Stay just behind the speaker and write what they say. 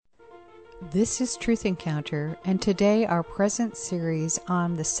This is Truth Encounter, and today our present series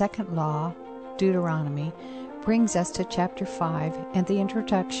on the second law, Deuteronomy, brings us to chapter 5 and the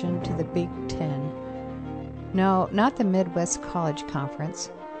introduction to the Big Ten. No, not the Midwest College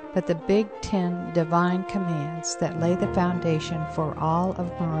Conference, but the Big Ten divine commands that lay the foundation for all of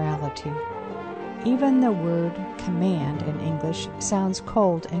morality. Even the word command in English sounds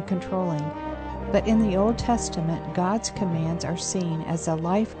cold and controlling, but in the Old Testament, God's commands are seen as a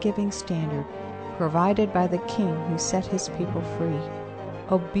life-giving standard provided by the King who set his people free.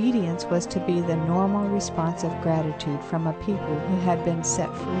 Obedience was to be the normal response of gratitude from a people who had been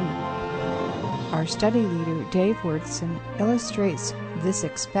set free. Our study leader, Dave Wyrtzen, illustrates this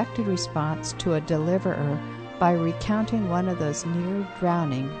expected response to a deliverer by recounting one of those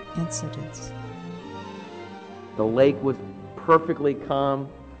near-drowning incidents. The lake was perfectly calm,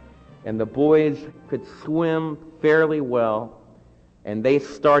 and the boys could swim fairly well, and they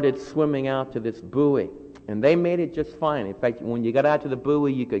started swimming out to this buoy, and they made it just fine. In fact, when you got out to the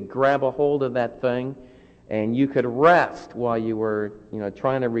buoy, you could grab a hold of that thing, and you could rest while you were,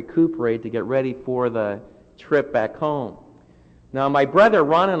 trying to recuperate to get ready for the trip back home. Now, my brother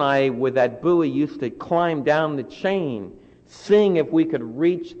Ron and I, with that buoy, used to climb down the chain, seeing if we could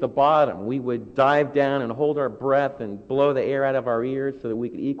reach the bottom. We would dive down and hold our breath and blow the air out of our ears so that we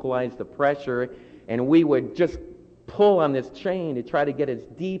could equalize the pressure, and we would just pull on this chain to try to get as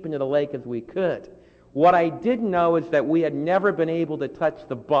deep into the lake as we could. What I didn't know is that we had never been able to touch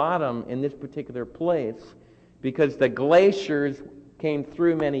the bottom in this particular place because the glaciers came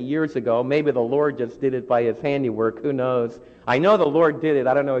through many years ago. Maybe the Lord just did it by his handiwork, who knows. I know the Lord did it.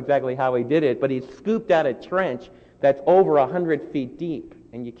 I don't know exactly how he did it, but he scooped out a trench that's over 100 feet deep,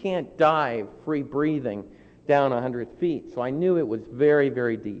 and you can't dive free breathing down 100 feet. So I knew it was very,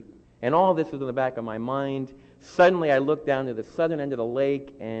 very deep. And all this was in the back of my mind. Suddenly I looked down to the southern end of the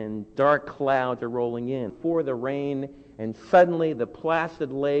lake, and dark clouds are rolling in for the rain, and suddenly the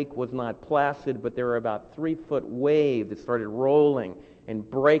placid lake was not placid, but there were about 3-foot waves that started rolling and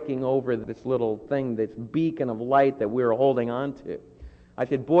breaking over this little thing, this beacon of light that we were holding on to. I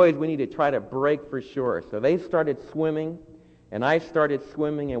said, boys, we need to try to break for shore. So they started swimming, and I started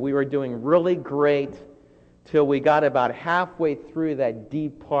swimming, and we were doing really great till we got about halfway through that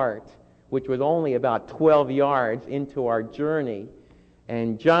deep part, which was only about 12 yards into our journey.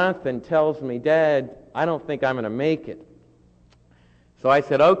 And Jonathan tells me, Dad, I don't think I'm going to make it. So I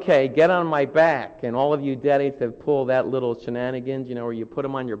said, okay, get on my back. And all of you daddies have pulled that little shenanigans, where you put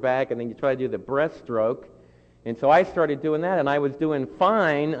them on your back and then you try to do the breaststroke. And so I started doing that, and I was doing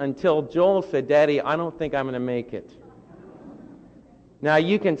fine until Joel said, Daddy, I don't think I'm going to make it. Now,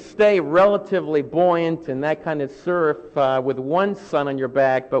 you can stay relatively buoyant in that kind of surf with one son on your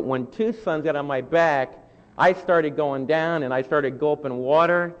back, but when two sons got on my back, I started going down, and I started gulping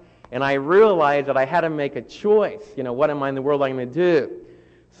water, and I realized that I had to make a choice. What am I in the world I'm going to do?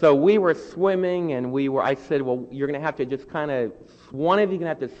 So we were swimming, and I said, well, you're going to have to just one of you going to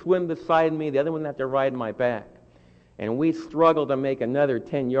have to swim beside me, the other one have to ride my back. And we struggled to make another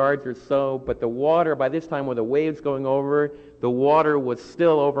 10 yards or so, but the water, by this time with the waves going over, the water was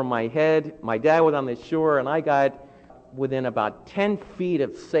still over my head. My dad was on the shore, and I got within about 10 feet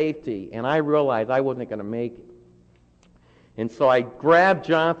of safety, and I realized I wasn't going to make it. And so I grabbed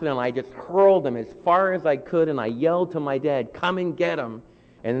Jonathan, and I just hurled him as far as I could, and I yelled to my dad, come and get him.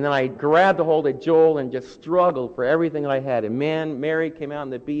 And then I grabbed a hold of Joel and just struggled for everything I had. And man, Mary came out on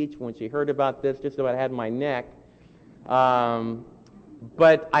the beach when she heard about this, just about had my neck.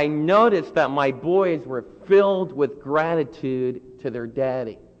 But I noticed that my boys were filled with gratitude to their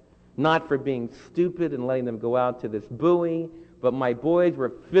daddy. Not for being stupid and letting them go out to this buoy, but my boys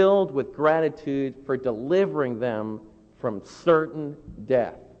were filled with gratitude for delivering them from certain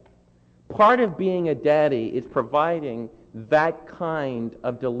death. Part of being a daddy is providing that kind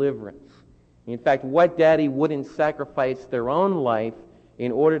of deliverance. In fact, what daddy wouldn't sacrifice their own life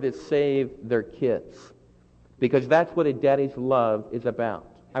in order to save their kids? Because that's what a daddy's love is about.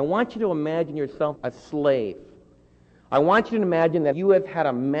 I want you to imagine yourself a slave. I want you to imagine that you have had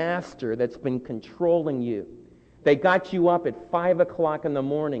a master that's been controlling you. They got you up at 5 o'clock in the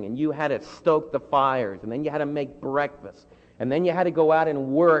morning, and you had to stoke the fires, and then you had to make breakfast, and then you had to go out and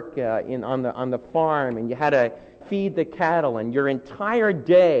work on the farm, and you had to feed the cattle, and your entire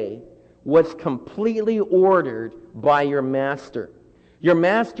day was completely ordered by your master. Your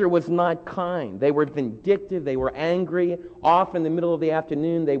master was not kind. They were vindictive. They were angry. Off in the middle of the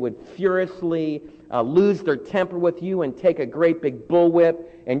afternoon, they would furiously lose their temper with you and take a great big bullwhip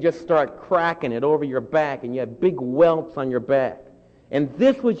and just start cracking it over your back, and you had big welts on your back. And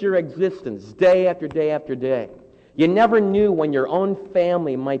this was your existence day after day after day. You never knew when your own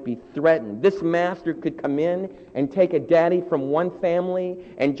family might be threatened. This master could come in and take a daddy from one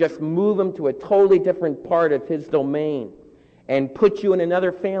family and just move him to a totally different part of his domain and put you in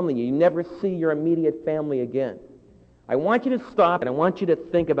another family. You never see your immediate family again. I want you to stop and I want you to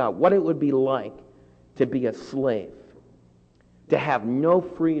think about what it would be like to be a slave, to have no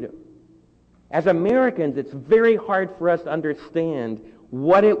freedom. As Americans, it's very hard for us to understand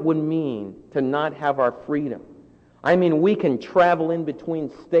what it would mean to not have our freedom. I mean, we can travel in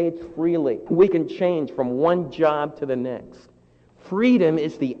between states freely. We can change from one job to the next. Freedom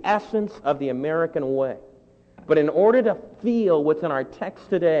is the essence of the American way. But in order to feel what's in our text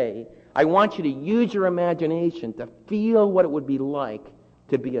today, I want you to use your imagination to feel what it would be like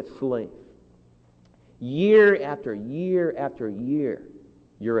to be a slave. Year after year after year,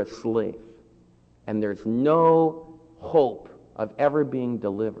 you're a slave. And there's no hope of ever being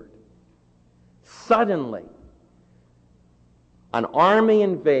delivered. Suddenly, an army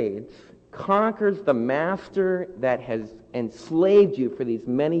invades, conquers the master that has enslaved you for these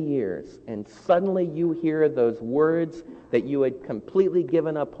many years, and suddenly you hear those words that you had completely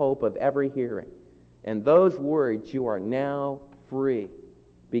given up hope of ever hearing. And those words, "you are now free,"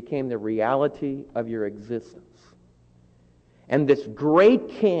 became the reality of your existence. And this great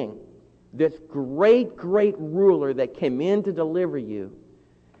king, this great, great ruler that came in to deliver you,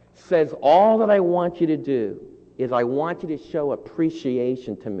 says, all that I want you to do is I want you to show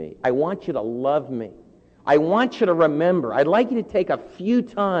appreciation to me. I want you to love me. I want you to remember. I'd like you to take a few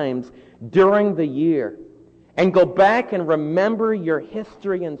times during the year and go back and remember your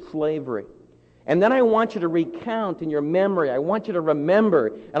history in slavery. And then I want you to recount in your memory. I want you to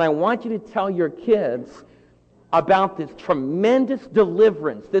remember, and I want you to tell your kids about this tremendous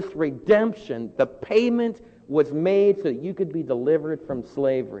deliverance, this redemption. The payment was made so that you could be delivered from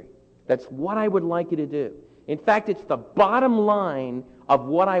slavery. That's what I would like you to do. In fact, it's the bottom line of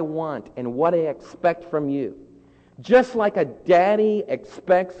what I want and what I expect from you. Just like a daddy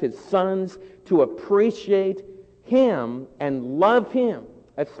expects his sons to appreciate him and love him,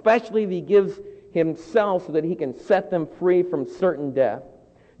 especially if he gives himself so that he can set them free from certain death.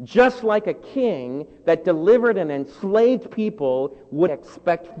 Just like a king that delivered an enslaved people would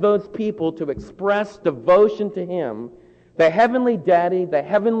expect those people to express devotion to him, the heavenly daddy, the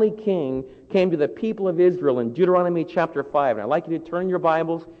heavenly king, came to the people of Israel in Deuteronomy chapter 5. And I'd like you to turn your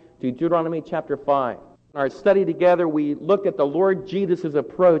Bibles to Deuteronomy chapter 5. In our study together, we looked at the Lord Jesus'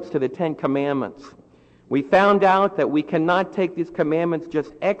 approach to the Ten Commandments. We found out that we cannot take these commandments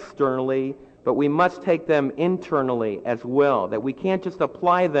just externally, but we must take them internally as well, that we can't just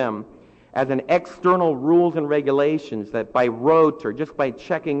apply them as an external rules and regulations, that by rote or just by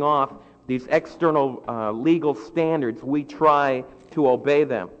checking off these external legal standards, we try to obey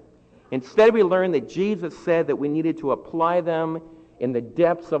them. Instead, we learned that Jesus said that we needed to apply them in the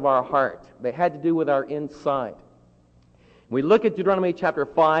depths of our heart. They had to do with our inside. We look at Deuteronomy chapter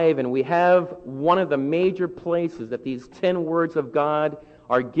 5, and we have one of the major places that these 10 words of God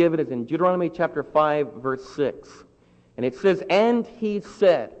are given is in Deuteronomy chapter 5, verse 6. And it says, "And he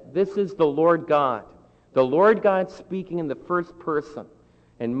said," this is the Lord God speaking in the first person.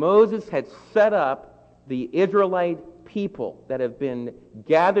 And Moses had set up the Israelite people that have been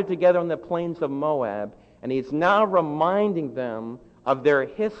gathered together on the plains of Moab, and he's now reminding them of their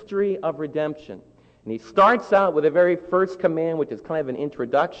history of redemption. And he starts out with the very first command, which is kind of an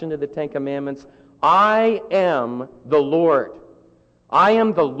introduction to the Ten Commandments. "I am the Lord. I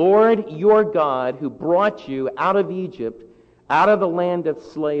am the Lord your God who brought you out of Egypt, out of the land of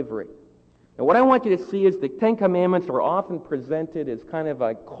slavery." And what I want you to see is the Ten Commandments are often presented as kind of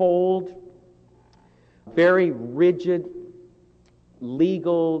a cold, very rigid,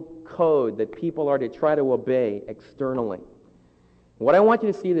 legal code that people are to try to obey externally. What I want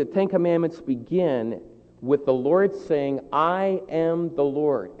you to see, the Ten Commandments begin with the Lord saying, "I am the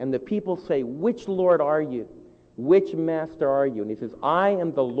Lord." And the people say, "Which Lord are you? Which master are you?" And he says, "I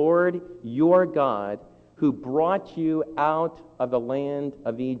am the Lord your God who brought you out of the land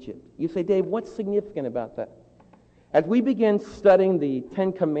of Egypt." You say, "Dave, what's significant about that?" As we begin studying the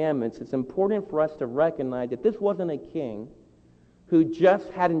Ten Commandments, it's important for us to recognize that this wasn't a king who just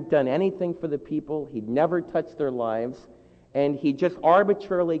hadn't done anything for the people. He'd never touched their lives. And he just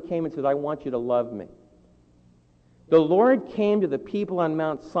arbitrarily came and said, "I want you to love me." The Lord came to the people on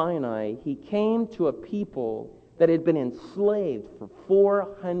Mount Sinai. He came to a people that had been enslaved for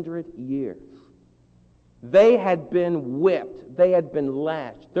 400 years. They had been whipped. They had been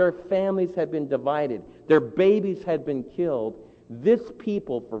lashed. Their families had been divided. Their babies had been killed. This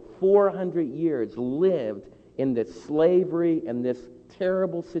people for 400 years lived in this slavery and this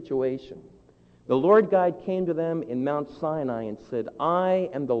terrible situation. The Lord God came to them in Mount Sinai and said, I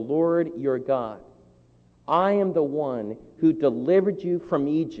am the Lord your God. I am the one who delivered you from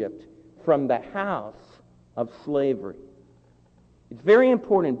Egypt, from the house of slavery. It's very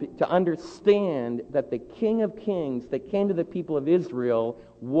important to understand that the King of Kings that came to the people of Israel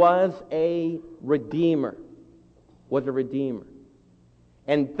was a redeemer.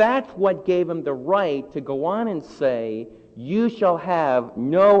 And that's what gave him the right to go on and say, you shall have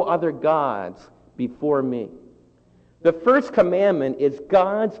no other gods before me. The first commandment is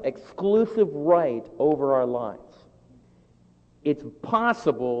God's exclusive right over our lives. It's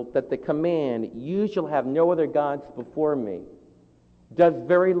possible that the command, you shall have no other gods before me, does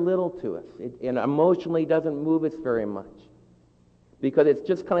very little to us. It emotionally doesn't move us very much, because it's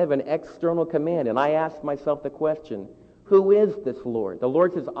just kind of an external command. And I ask myself the question, who is this Lord? The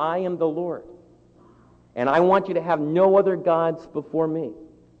Lord says, I am the Lord. And I want you to have no other gods before me.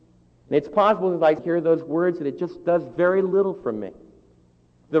 And it's possible as I hear those words that it just does very little for me.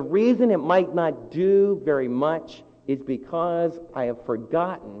 The reason it might not do very much is because I have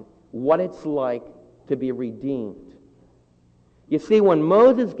forgotten what it's like to be redeemed. You see, when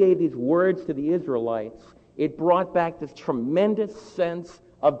Moses gave these words to the Israelites, it brought back this tremendous sense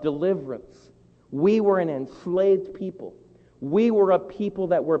of deliverance. We were an enslaved people. We were a people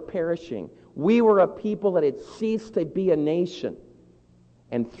that were perishing. We were a people that had ceased to be a nation.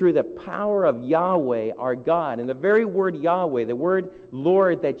 And through the power of Yahweh, our God, and the very word Yahweh, the word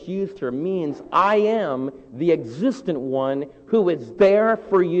Lord that's used here, means I am the existent one who is there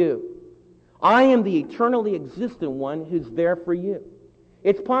for you. I am the eternally existent one who's there for you.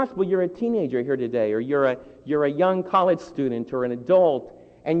 It's possible you're a teenager here today, or you're a young college student or an adult,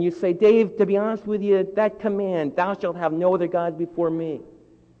 and you say, Dave, to be honest with you, that command, thou shalt have no other gods before me.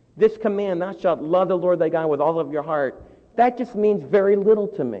 This command, thou shalt love the Lord thy God with all of your heart, that just means very little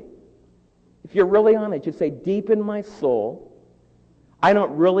to me. If you're really honest, you say, deep in my soul, I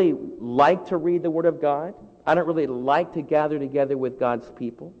don't really like to read the Word of God. I don't really like to gather together with God's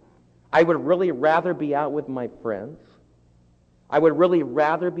people. I would really rather be out with my friends. I would really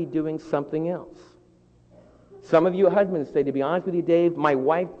rather be doing something else. Some of you husbands say, to be honest with you, Dave, my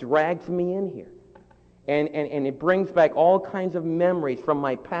wife drags me in here. And it brings back all kinds of memories from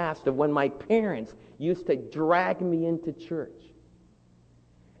my past of when my parents used to drag me into church.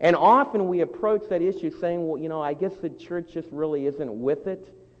 And often we approach that issue saying, well, I guess the church just really isn't with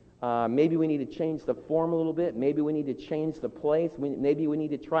it. Maybe we need to change the form a little bit. Maybe we need to change the place. Maybe we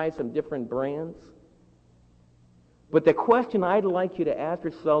need to try some different brands. But the question I'd like you to ask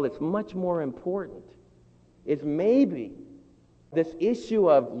yourself that's much more important is maybe this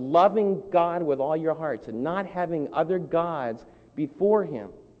issue of loving God with all your hearts and not having other gods before Him.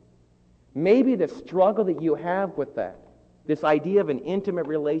 Maybe the struggle that you have with that, this idea of an intimate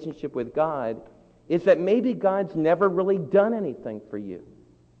relationship with God, is that maybe God's never really done anything for you.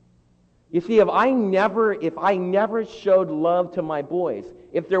 You see, if I never showed love to my boys,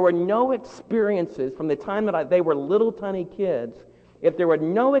 if there were no experiences from the time that they were little tiny kids, if there were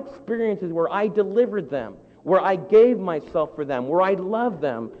no experiences where I delivered them, where I gave myself for them, where I loved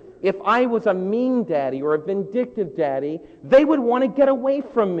them, if I was a mean daddy or a vindictive daddy, they would want to get away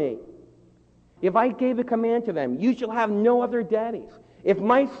from me. If I gave a command to them, you shall have no other daddies. If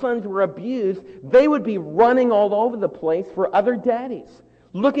my sons were abused, they would be running all over the place for other daddies,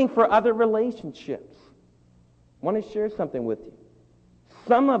 looking for other relationships. I want to share something with you.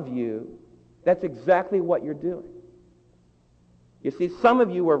 Some of you, that's exactly what you're doing. You see, some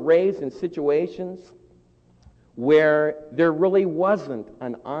of you were raised in situations where there really wasn't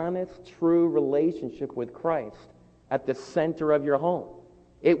an honest, true relationship with Christ at the center of your home.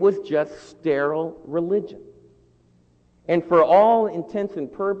 It was just sterile religion. And for all intents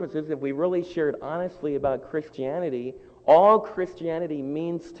and purposes, if we really shared honestly about Christianity, all Christianity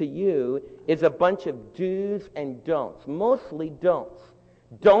means to you is a bunch of do's and don'ts, mostly don'ts.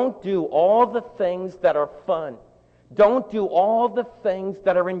 Don't do all the things that are fun. Don't do all the things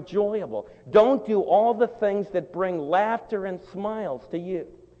that are enjoyable. Don't do all the things that bring laughter and smiles to you.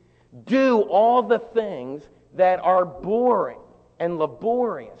 Do all the things that are boring and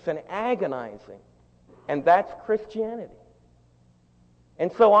laborious and agonizing. And that's Christianity.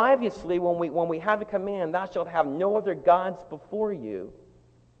 And so obviously when we have a command, thou shalt have no other gods before you,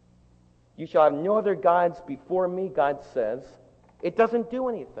 you shall have no other gods before me, God says, it doesn't do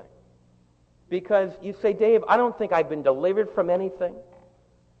anything. Because you say, Dave, I don't think I've been delivered from anything.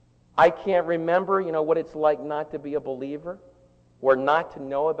 I can't remember, what it's like not to be a believer or not to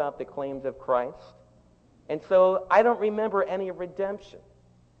know about the claims of Christ. And so I don't remember any redemption.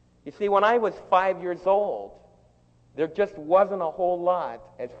 You see, when I was 5 years old, There just wasn't a whole lot,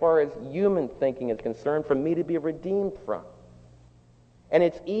 as far as human thinking is concerned, for me to be redeemed from. And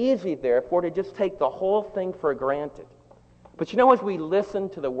it's easy, therefore, to just take the whole thing for granted. But you know, as we listen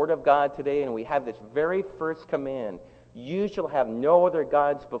to the Word of God today, and we have this very first command, you shall have no other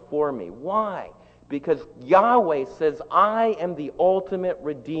gods before me. Why? Because Yahweh says, I am the ultimate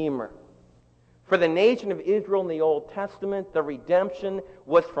Redeemer. For the nation of Israel in the Old Testament, the redemption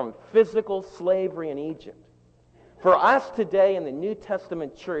was from physical slavery in Egypt. For us today in the New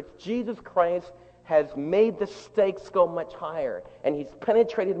Testament church, Jesus Christ has made the stakes go much higher, and he's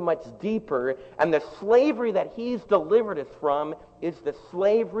penetrated much deeper, and the slavery that he's delivered us from is the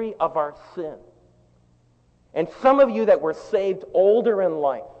slavery of our sin. And some of you that were saved older in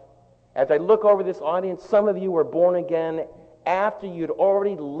life, as I look over this audience, some of you were born again after you'd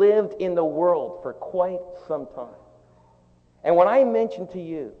already lived in the world for quite some time. And when I mention to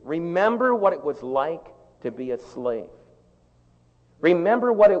you, remember what it was like to be a slave.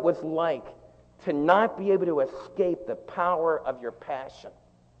 Remember what it was like to not be able to escape the power of your passion.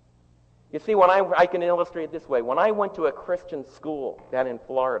 You see, when I can illustrate it this way. When I went to a Christian school down in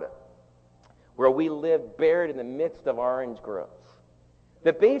Florida, where we lived buried in the midst of orange groves,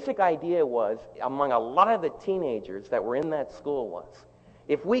 the basic idea was, among a lot of the teenagers that were in that school, was,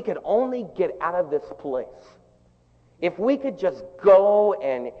 if we could only get out of this place, if we could just go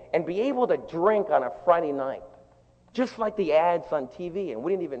and be able to drink on a Friday night, just like the ads on TV, and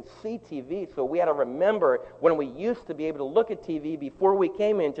we didn't even see TV, so we had to remember when we used to be able to look at TV before we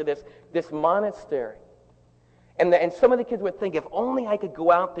came into this monastery. And some of the kids would think, if only I could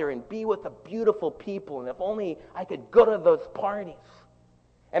go out there and be with the beautiful people, and if only I could go to those parties.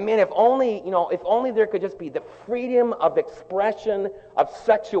 And man, if only there could just be the freedom of expression of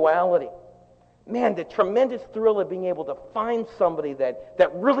sexuality. Man, the tremendous thrill of being able to find somebody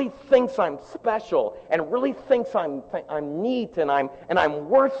that really thinks I'm special and really thinks I'm neat and I'm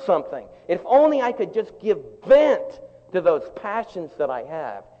worth something. If only I could just give vent to those passions that I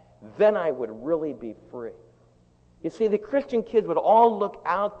have, then I would really be free. You see, the Christian kids would all look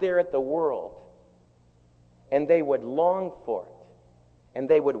out there at the world, and they would long for it, and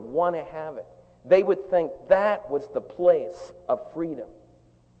they would want to have it. They would think that was the place of freedom.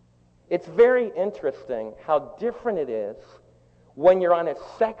 It's very interesting how different it is when you're on a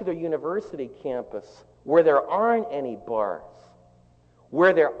secular university campus where there aren't any bars,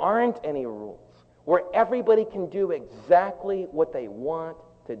 where there aren't any rules, where everybody can do exactly what they want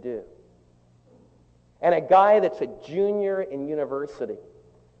to do. And a guy that's a junior in university,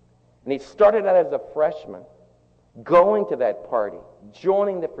 and he started out as a freshman, going to that party,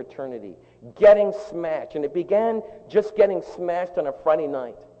 joining the fraternity, getting smashed. And it began just getting smashed on a Friday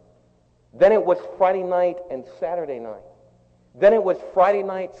night. Then it was Friday night and Saturday night. Then it was Friday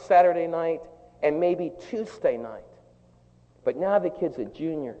night, Saturday night, and maybe Tuesday night. But now the kid's a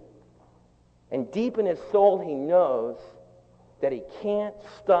junior. And deep in his soul, he knows that he can't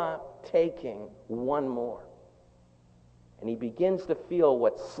stop taking one more. And he begins to feel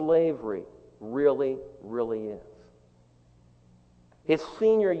what slavery really, really is. His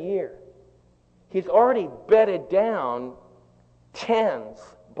senior year, he's already bedded down tens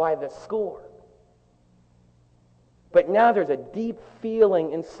by the score. But now there's a deep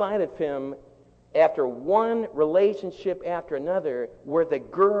feeling inside of him after one relationship after another where the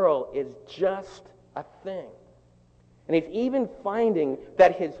girl is just a thing. And he's even finding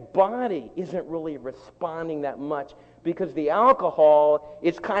that his body isn't really responding that much because the alcohol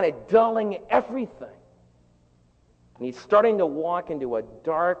is kind of dulling everything. And he's starting to walk into a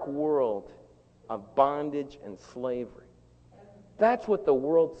dark world of bondage and slavery. That's what the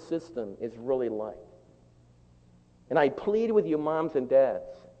world system is really like. And I plead with you, moms and dads,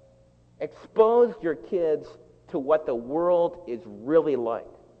 expose your kids to what the world is really like.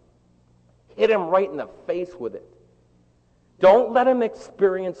 Hit them right in the face with it. Don't let them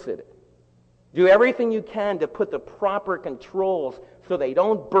experience it. Do everything you can to put the proper controls so they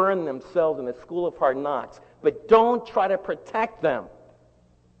don't burn themselves in the school of hard knocks. But don't try to protect them.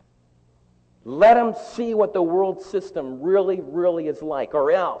 Let them see what the world system really, really is like,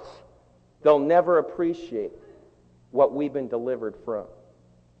 or else they'll never appreciate what we've been delivered from.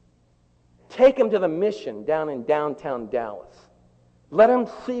 Take them to the Mission down in downtown Dallas. Let them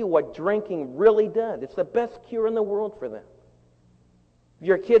see what drinking really does. It's the best cure in the world for them. If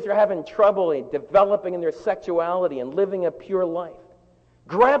your kids are having trouble developing in their sexuality and living a pure life,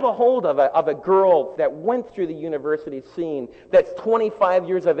 grab a hold of a girl that went through the university scene, that's 25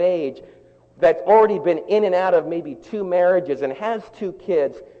 years of age, that's already been in and out of maybe 2 marriages and has 2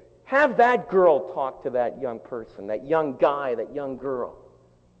 kids. Have that girl talk to that young person, that young guy, that young girl.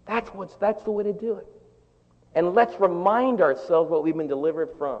 That's the way to do it. And let's remind ourselves what we've been delivered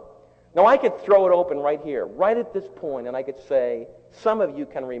from. Now, I could throw it open right here, right at this point, and I could say, some of you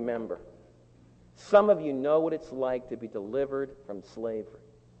can remember. Some of you know what it's like to be delivered from slavery.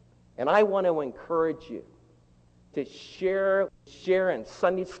 And I want to encourage you to share in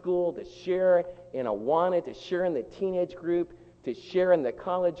Sunday school, to share in Awana, to share in the teenage group, to share in the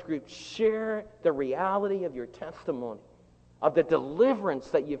college group. Share the reality of your testimony, of the deliverance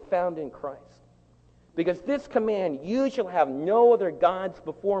that you found in Christ. Because this command, you shall have no other gods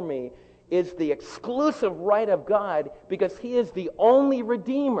before me, is the exclusive right of God because he is the only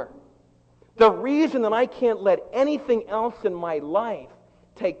Redeemer. The reason that I can't let anything else in my life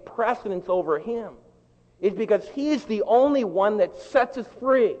take precedence over him is because he's the only one that sets us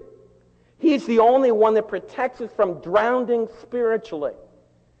free. He's the only one that protects us from drowning spiritually.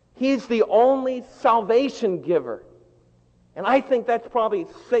 He's the only salvation giver. And I think that's probably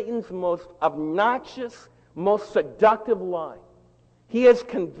Satan's most obnoxious, most seductive lie. He has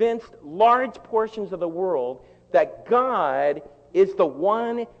convinced large portions of the world that God is the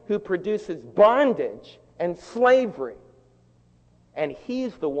one who produces bondage and slavery. And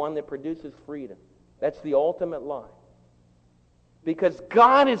he's the one that produces freedom. That's the ultimate lie. Because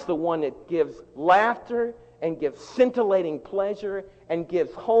God is the one that gives laughter and gives scintillating pleasure and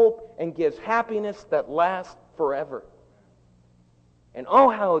gives hope and gives happiness that lasts forever. And oh,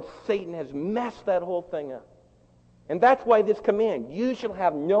 how Satan has messed that whole thing up. And that's why this command, you shall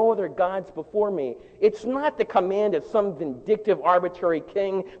have no other gods before me, it's not the command of some vindictive, arbitrary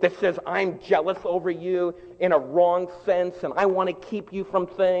king that says, I'm jealous over you in a wrong sense, and I want to keep you from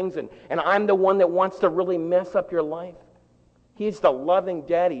things, and I'm the one that wants to really mess up your life. He's the loving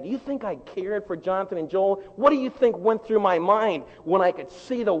daddy. Do you think I cared for Jonathan and Joel? What do you think went through my mind when I could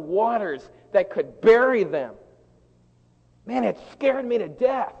see the waters that could bury them? Man, it scared me to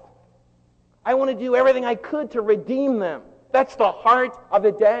death. I want to do everything I could to redeem them. That's the heart of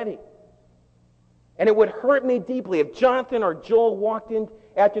a daddy. And it would hurt me deeply if Jonathan or Joel walked in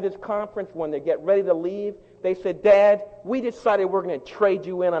after this conference when they get ready to leave. They said, Dad, we decided we're going to trade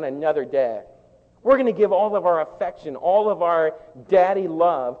you in on another dad. We're going to give all of our affection, all of our daddy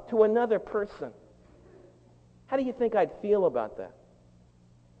love to another person. How do you think I'd feel about that?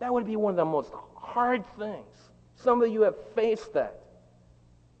 That would be one of the most hard things. Some of you have faced that.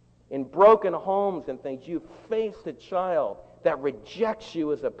 In broken homes and things, you've faced a child that rejects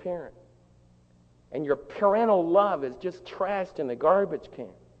you as a parent. And your parental love is just trashed in the garbage can.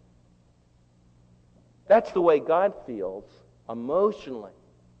 That's the way God feels emotionally.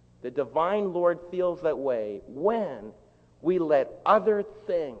 The divine Lord feels that way when we let other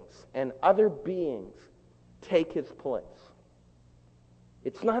things and other beings take his place.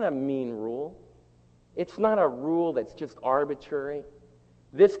 It's not a mean rule. It's not a rule that's just arbitrary.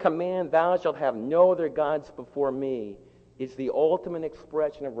 This command, thou shalt have no other gods before me, is the ultimate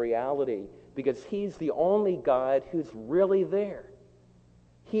expression of reality because he's the only God who's really there.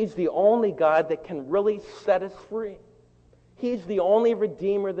 He's the only God that can really set us free. He's the only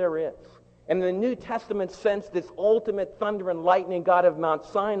Redeemer there is. And in the New Testament sense, this ultimate thunder and lightning God of Mount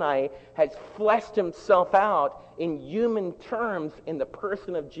Sinai has fleshed himself out in human terms in the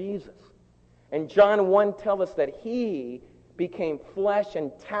person of Jesus. And John 1 tells us that he became flesh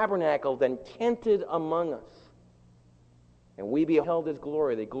and tabernacled and tented among us. And we beheld his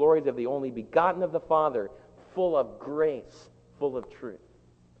glory, the glories of the only begotten of the Father, full of grace, full of truth.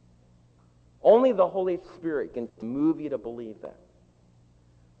 Only the Holy Spirit can move you to believe that.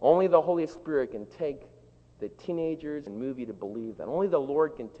 Only the Holy Spirit can take the teenagers and move you to believe that. Only the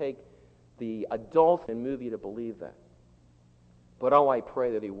Lord can take the adults and move you to believe that. But oh, I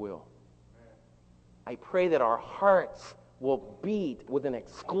pray that he will. I pray that our hearts will beat with an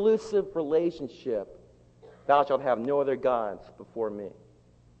exclusive relationship. Thou shalt have no other gods before me.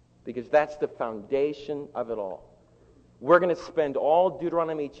 Because that's the foundation of it all. We're going to spend all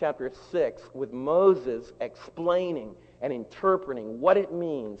Deuteronomy chapter 6 with Moses explaining and interpreting what it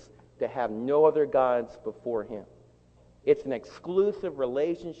means to have no other gods before him. It's an exclusive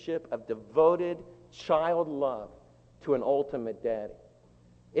relationship of devoted child love to an ultimate daddy.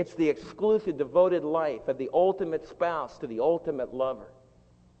 It's the exclusive devoted life of the ultimate spouse to the ultimate lover.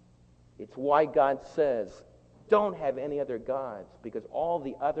 It's why God says, don't have any other gods, because all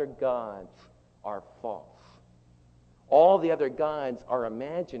the other gods are false. All the other gods are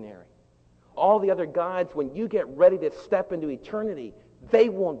imaginary. All the other gods, when you get ready to step into eternity, they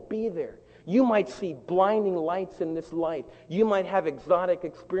won't be there. You might see blinding lights in this life. You might have exotic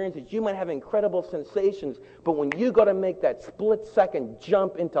experiences. You might have incredible sensations. But when you got to make that split-second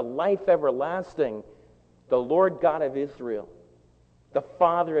jump into life everlasting, the Lord God of Israel, the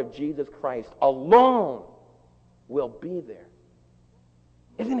Father of Jesus Christ, alone will be there.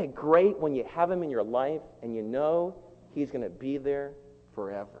 Isn't it great when you have him in your life and you know he's going to be there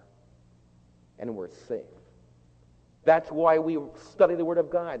forever? And we're safe. That's why we study the Word of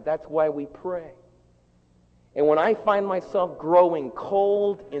God. That's why we pray. And when I find myself growing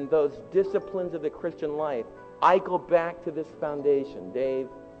cold in those disciplines of the Christian life, I go back to this foundation. Dave,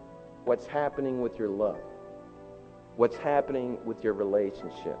 what's happening with your love? What's happening with your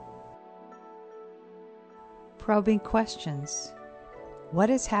relationship? Probing questions. What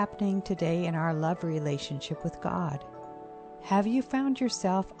is happening today in our love relationship with God? Have you found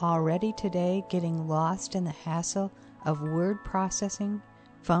yourself already today getting lost in the hassle of word processing,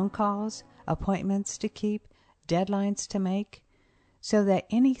 phone calls, appointments to keep, deadlines to make, so that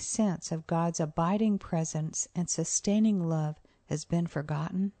any sense of God's abiding presence and sustaining love has been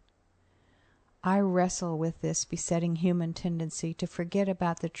forgotten? I wrestle with this besetting human tendency to forget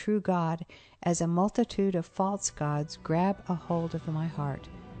about the true God as a multitude of false gods grab a hold of my heart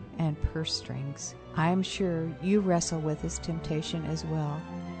and purse strings. I am sure you wrestle with this temptation as well.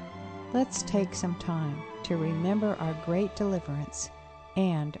 Let's take some time to remember our great deliverance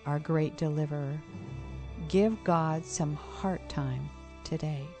and our great deliverer. Give God some heart time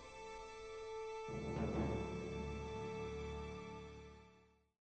today.